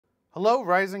Hello,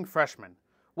 rising freshmen.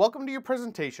 Welcome to your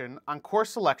presentation on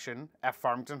course selection at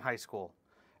Farmington High School.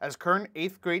 As current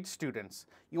 8th grade students,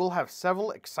 you will have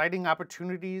several exciting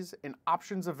opportunities and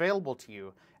options available to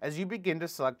you as you begin to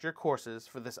select your courses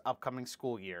for this upcoming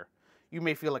school year. You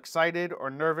may feel excited or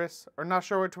nervous or not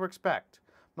sure what to expect.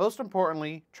 Most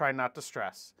importantly, try not to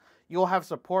stress. You will have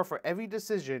support for every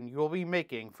decision you will be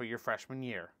making for your freshman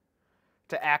year.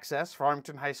 To access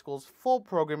Farmington High School's full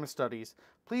program of studies,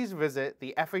 please visit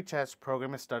the FHS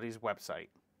Program of Studies website.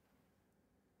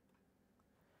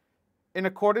 In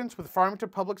accordance with Farmington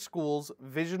Public Schools'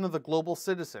 vision of the global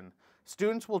citizen,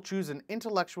 students will choose an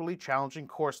intellectually challenging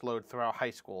course load throughout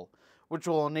high school, which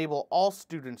will enable all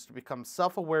students to become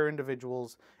self-aware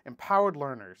individuals, empowered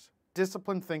learners,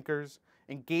 disciplined thinkers,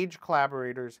 engaged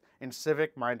collaborators, and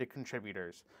civic-minded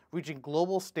contributors, reaching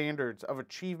global standards of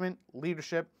achievement,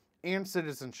 leadership, and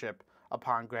citizenship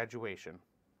upon graduation.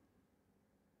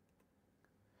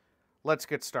 Let's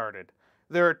get started.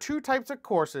 There are two types of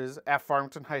courses at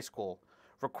Farmington High School: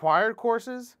 required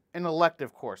courses and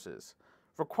elective courses.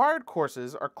 Required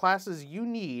courses are classes you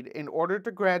need in order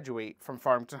to graduate from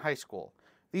Farmington High School.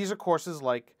 These are courses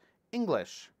like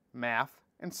English, math,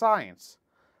 and science.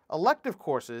 Elective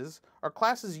courses are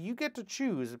classes you get to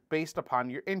choose based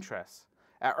upon your interests.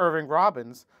 At Irving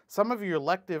Robbins, some of your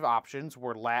elective options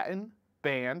were Latin,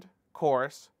 band,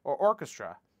 chorus, or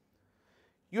orchestra.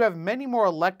 You have many more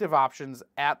elective options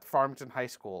at Farmington High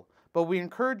School, but we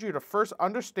encourage you to first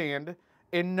understand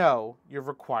and know your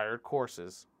required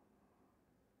courses.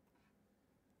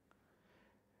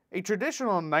 A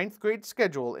traditional 9th grade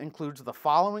schedule includes the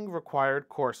following required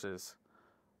courses: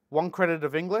 1 credit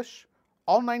of English.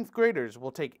 All 9th graders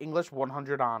will take English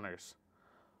 100 honors.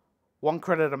 1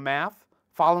 credit of math,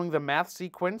 following the math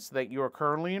sequence that you are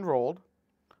currently enrolled.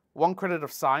 1 credit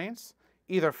of science,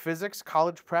 either physics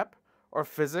college prep or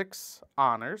physics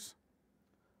honors.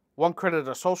 1 credit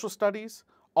of social studies.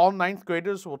 All 9th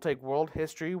graders will take World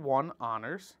History 1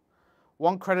 honors.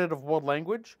 1 credit of world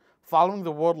language, following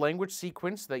the world language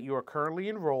sequence that you are currently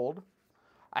enrolled.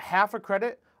 A half a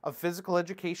credit of physical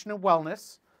education and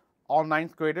wellness. All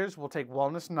 9th graders will take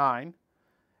Wellness 9.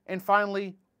 And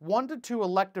finally, 1 to 2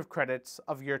 elective credits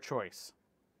of your choice.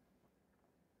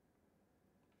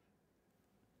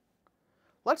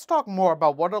 Let's talk more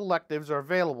about what electives are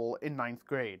available in 9th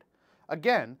grade.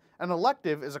 Again, an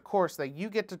elective is a course that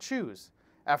you get to choose.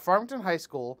 At Farmington High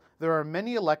School, there are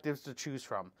many electives to choose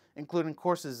from, including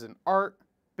courses in art,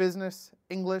 business,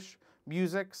 English,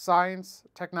 music, science,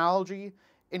 technology,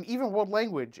 and even world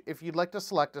language if you'd like to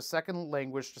select a second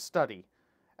language to study,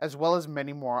 as well as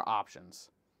many more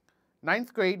options.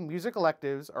 9th grade music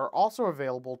electives are also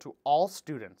available to all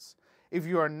students. If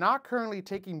you are not currently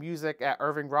taking music at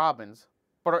Irving Robbins,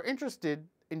 but are interested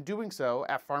in doing so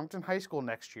at Farmington High School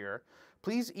next year,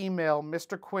 please email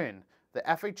Mr. Quinn, the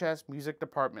FHS Music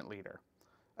Department leader.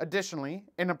 Additionally,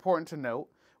 and important to note,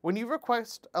 when you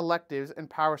request electives in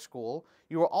Power School,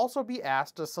 you will also be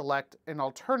asked to select an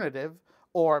alternative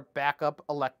or backup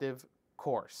elective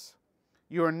course.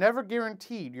 You are never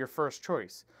guaranteed your first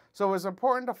choice, so it is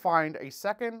important to find a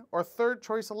second or third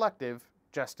choice elective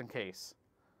just in case.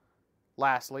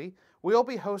 Lastly, we will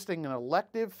be hosting an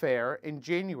elective fair in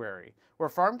January, where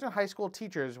Farmington High School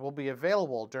teachers will be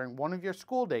available during one of your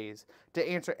school days to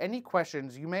answer any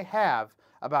questions you may have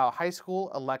about high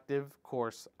school elective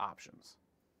course options.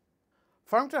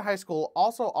 Farmington High School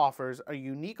also offers a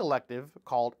unique elective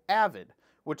called AVID,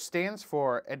 which stands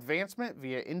for Advancement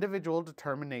via Individual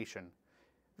Determination.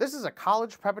 This is a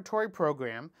college preparatory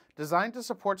program designed to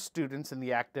support students in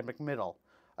the academic middle.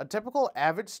 A typical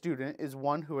AVID student is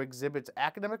one who exhibits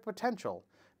academic potential,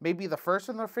 may be the first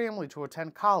in their family to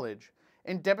attend college,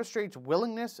 and demonstrates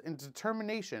willingness and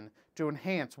determination to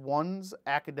enhance one's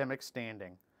academic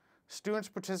standing. Students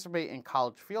participate in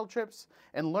college field trips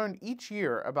and learn each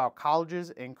year about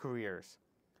colleges and careers.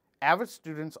 AVID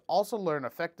students also learn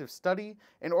effective study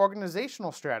and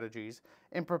organizational strategies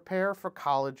and prepare for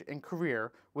college and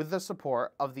career with the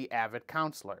support of the AVID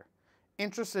counselor.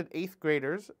 Interested 8th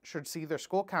graders should see their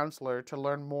school counselor to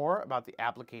learn more about the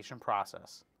application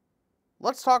process.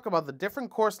 Let's talk about the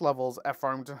different course levels at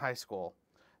Farmington High School.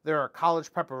 There are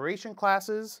college preparation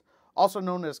classes, also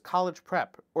known as college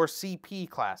prep or CP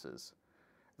classes.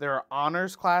 There are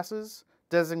honors classes,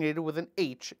 designated with an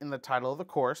H in the title of the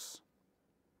course.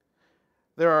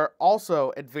 There are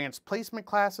also advanced placement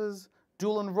classes,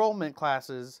 dual enrollment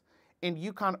classes, and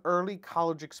UConn Early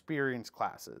College Experience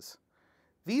classes.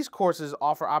 These courses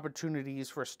offer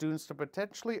opportunities for students to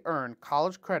potentially earn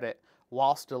college credit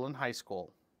while still in high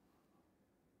school.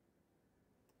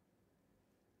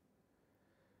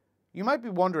 You might be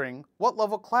wondering, what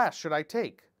level class should I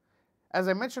take? As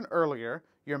I mentioned earlier,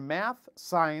 your math,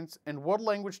 science, and world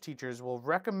language teachers will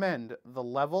recommend the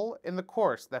level in the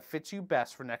course that fits you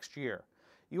best for next year.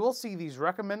 You will see these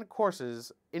recommended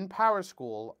courses in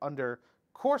PowerSchool under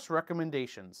Course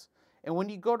Recommendations, and when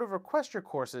you go to request your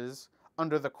courses,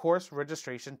 under the Course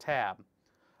Registration tab.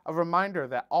 A reminder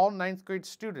that all 9th grade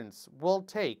students will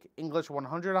take English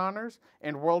 100 Honors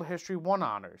and World History 1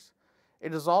 Honors.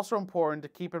 It is also important to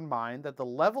keep in mind that the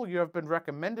level you have been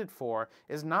recommended for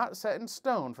is not set in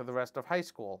stone for the rest of high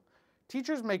school.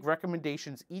 Teachers make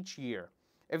recommendations each year.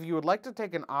 If you would like to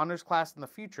take an honors class in the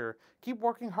future, keep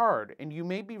working hard and you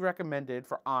may be recommended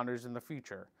for honors in the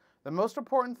future. The most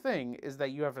important thing is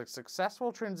that you have a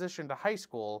successful transition to high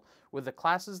school with the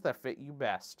classes that fit you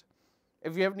best.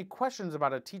 If you have any questions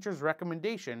about a teacher's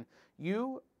recommendation,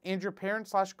 you and your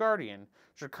parent/guardian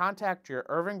should contact your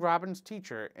Irving Robbins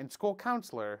teacher and school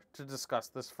counselor to discuss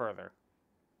this further.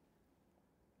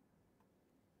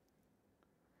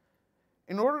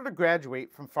 In order to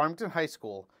graduate from Farmington High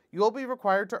School, you will be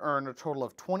required to earn a total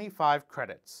of 25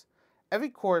 credits. Every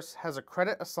course has a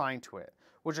credit assigned to it,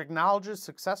 which acknowledges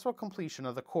successful completion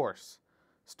of the course.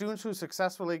 Students who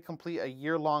successfully complete a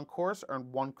year-long course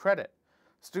earn 1 credit.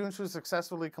 Students who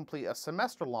successfully complete a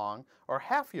semester-long or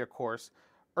half-year course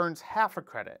earns half a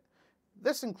credit.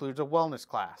 This includes a wellness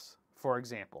class, for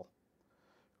example.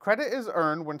 Credit is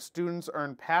earned when students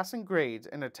earn passing grades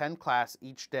and attend class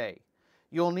each day.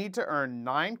 You'll need to earn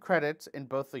 9 credits in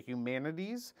both the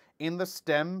humanities and the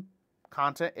STEM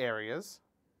content areas.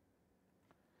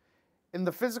 In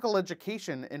the physical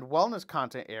education and wellness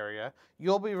content area,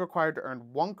 you'll be required to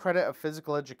earn 1 credit of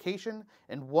physical education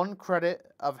and 1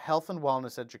 credit of health and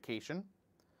wellness education.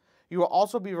 You will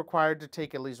also be required to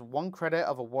take at least 1 credit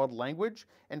of a world language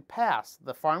and pass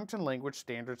the Farmington Language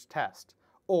Standards Test,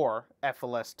 or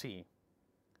FLST.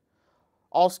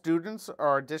 All students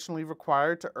are additionally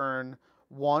required to earn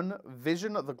 1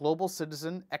 Vision of the Global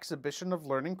Citizen Exhibition of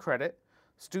Learning credit.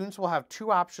 Students will have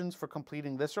 2 options for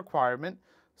completing this requirement.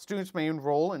 Students may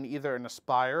enroll in either an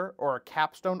Aspire or a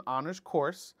Capstone Honors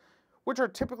course, which are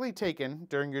typically taken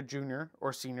during your junior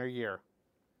or senior year.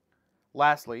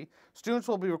 Lastly, students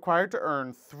will be required to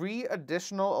earn 3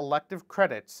 additional elective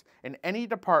credits in any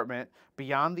department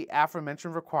beyond the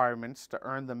aforementioned requirements to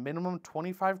earn the minimum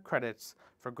 25 credits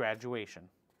for graduation.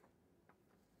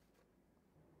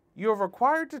 You are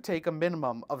required to take a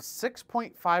minimum of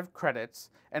 6.5 credits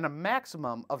and a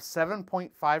maximum of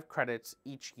 7.5 credits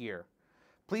each year.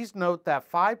 Please note that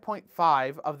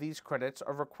 5.5 of these credits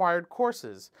are required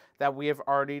courses that we have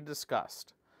already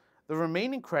discussed. The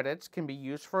remaining credits can be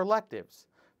used for electives.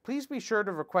 Please be sure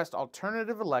to request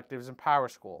alternative electives in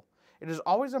PowerSchool. It is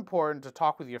always important to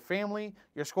talk with your family,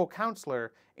 your school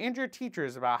counselor, and your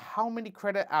teachers about how many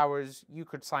credit hours you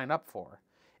could sign up for.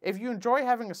 If you enjoy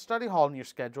having a study hall in your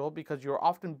schedule because you are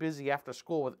often busy after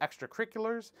school with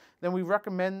extracurriculars, then we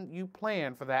recommend you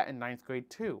plan for that in 9th grade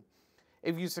too.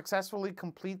 If you successfully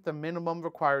complete the minimum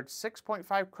required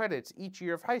 6.5 credits each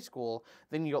year of high school,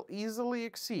 then you'll easily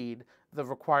exceed the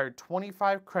required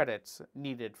 25 credits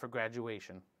needed for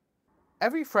graduation.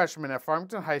 Every freshman at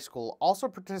Farmington High School also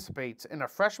participates in a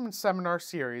freshman seminar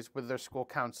series with their school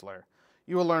counselor.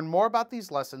 You will learn more about these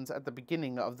lessons at the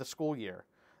beginning of the school year.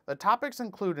 The topics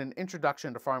include an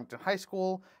introduction to Farmington High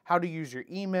School, how to use your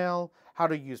email, how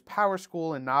to use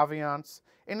PowerSchool and Naviance,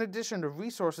 in addition to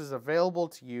resources available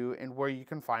to you and where you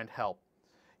can find help.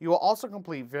 You will also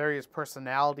complete various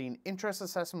personality and interest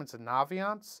assessments in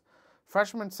Naviance.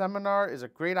 Freshman Seminar is a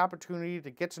great opportunity to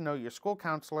get to know your school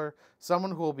counselor, someone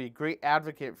who will be a great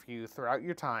advocate for you throughout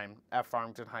your time at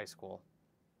Farmington High School.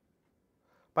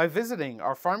 By visiting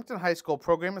our Farmington High School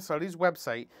Program of Studies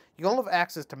website, you'll have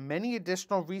access to many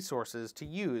additional resources to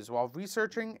use while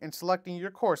researching and selecting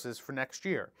your courses for next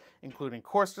year, including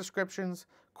course descriptions,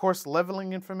 course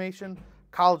leveling information,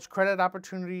 college credit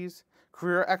opportunities,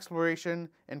 career exploration,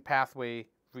 and pathway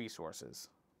resources.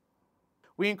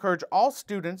 We encourage all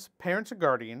students, parents, and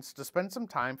guardians to spend some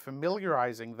time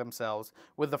familiarizing themselves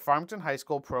with the Farmington High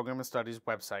School Program of Studies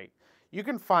website. You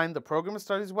can find the Program of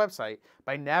Studies website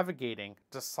by navigating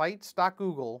to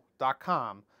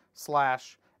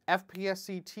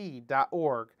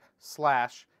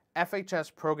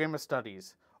sites.google.com/fpsct.org/FHS Program of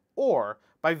Studies, or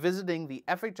by visiting the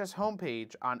FHS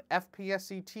homepage on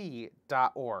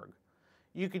fpsct.org.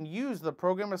 You can use the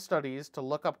Program of Studies to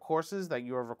look up courses that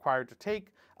you are required to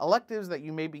take, electives that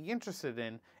you may be interested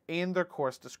in, and their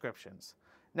course descriptions.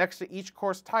 Next to each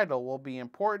course title will be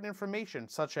important information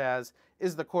such as,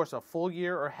 is the course a full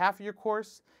year or half-year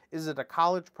course? Is it a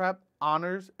college prep,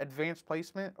 honors, advanced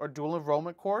placement, or dual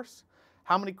enrollment course?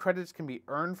 How many credits can be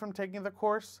earned from taking the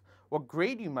course? what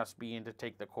grade you must be in to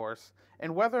take the course,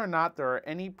 and whether or not there are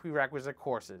any prerequisite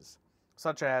courses,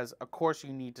 such as a course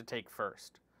you need to take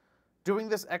first. Doing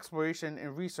this exploration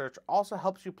and research also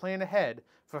helps you plan ahead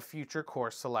for future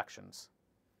course selections.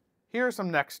 Here are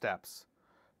some next steps.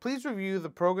 Please review the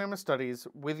program of studies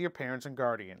with your parents and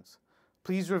guardians.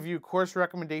 Please review course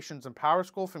recommendations in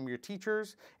PowerSchool from your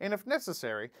teachers, and if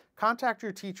necessary, contact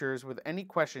your teachers with any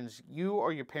questions you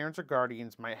or your parents or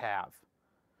guardians might have.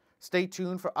 Stay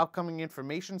tuned for upcoming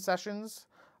information sessions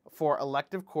for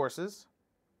elective courses.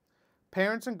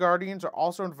 Parents and guardians are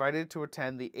also invited to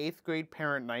attend the 8th grade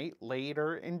parent night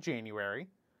later in January.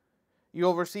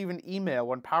 You'll receive an email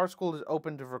when PowerSchool is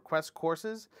open to request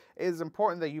courses. It is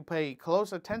important that you pay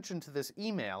close attention to this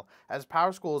email, as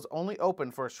PowerSchool is only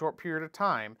open for a short period of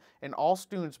time and all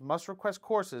students must request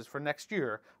courses for next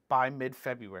year by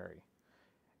mid-February.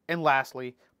 And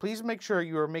lastly, please make sure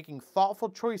you are making thoughtful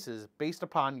choices based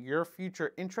upon your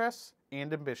future interests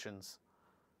and ambitions.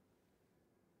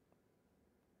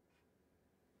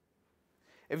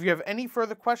 If you have any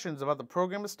further questions about the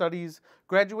program of studies,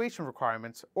 graduation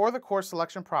requirements, or the course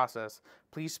selection process,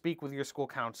 please speak with your school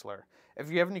counselor. If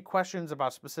you have any questions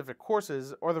about specific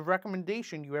courses or the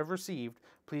recommendation you have received,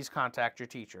 please contact your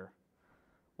teacher.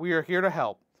 We are here to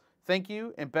help. Thank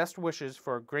you and best wishes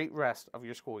for a great rest of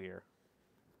your school year.